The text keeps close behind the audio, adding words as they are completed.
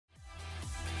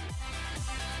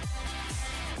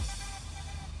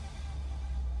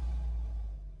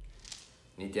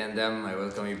Nithyanandam, I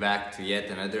welcome you back to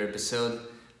yet another episode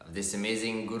of this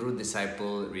amazing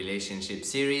Guru-Disciple relationship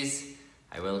series.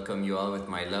 I welcome you all with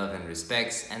my love and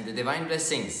respects and the divine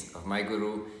blessings of my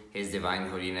Guru, His Divine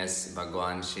Holiness,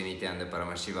 Bhagwan Shri Nithyananda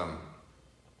Paramashivam.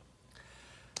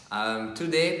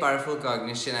 Today, powerful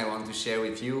cognition I want to share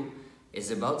with you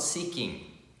is about seeking.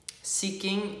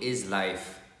 Seeking is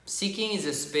life. Seeking is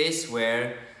a space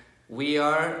where we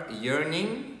are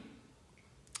yearning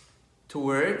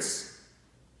towards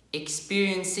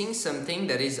experiencing something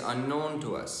that is unknown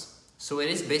to us. So it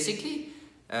is basically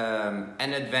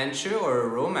an adventure or a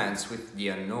romance with the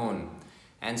unknown.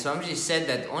 And Swamiji said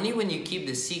that only when you keep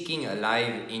the seeking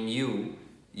alive in you,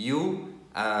 you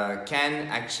can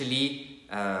actually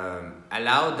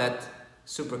allow that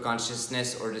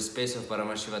superconsciousness or the space of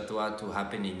Paramashiva to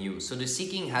happen in you. So the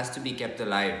seeking has to be kept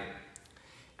alive.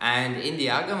 And in the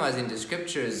Agamas, in the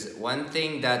scriptures, one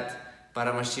thing that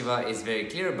Paramashiva is very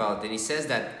clear about, and he says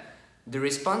that the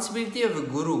responsibility of a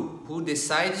guru who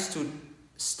decides to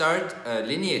start a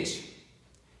lineage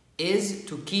is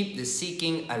to keep the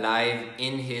seeking alive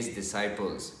in his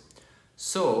disciples.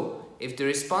 So, if the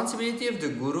responsibility of the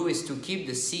guru is to keep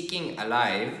the seeking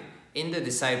alive in the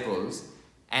disciples,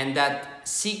 and that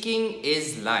seeking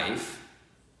is life,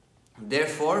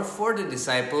 therefore for the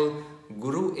disciple,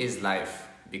 guru is life.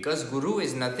 Because guru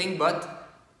is nothing but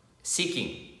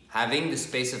seeking, having the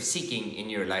space of seeking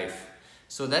in your life.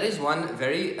 So that is one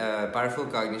very powerful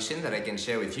cognition that I can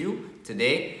share with you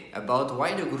today about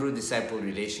why the guru-disciple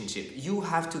relationship. You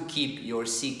have to keep your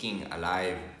seeking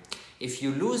alive. If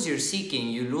you lose your seeking,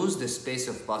 you lose the space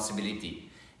of possibility.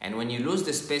 And when you lose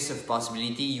the space of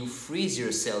possibility, you freeze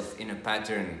yourself in a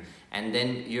pattern, and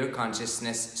then your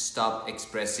consciousness stops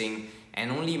expressing, and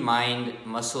only mind,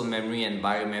 muscle memory and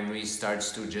biomemory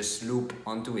starts to just loop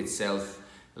onto itself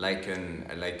like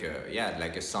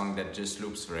a song that just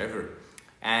loops forever.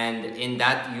 And in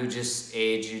that you just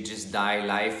age, you just die,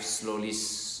 life slowly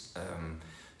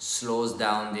slows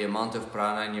down, the amount of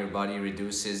prana in your body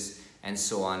reduces, and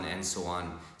so on and so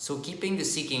on. So keeping the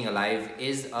seeking alive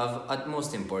is of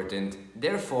utmost importance.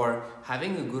 Therefore,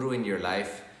 having a guru in your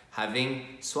life, having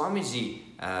Swamiji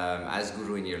as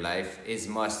guru in your life is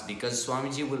must, because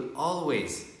Swamiji will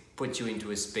always put you into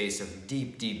a space of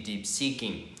deep, deep, deep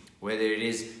seeking, whether it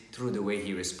is through the way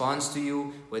he responds to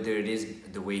you, whether it is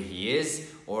the way he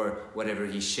is, or whatever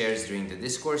he shares during the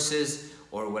discourses,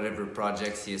 or whatever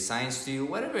projects he assigns to you,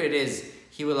 whatever it is,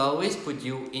 he will always put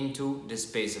you into the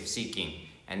space of seeking.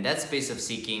 And that space of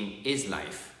seeking is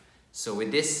life. So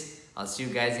with this, I'll see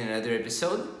you guys in another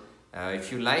episode. If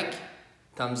you like,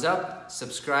 thumbs up,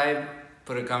 subscribe,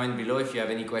 put a comment below. If you have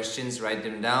any questions, write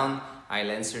them down.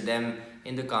 I'll answer them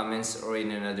in the comments or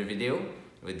in another video.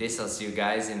 With this, I'll see you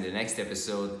guys in the next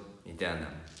episode. Nithyanandam.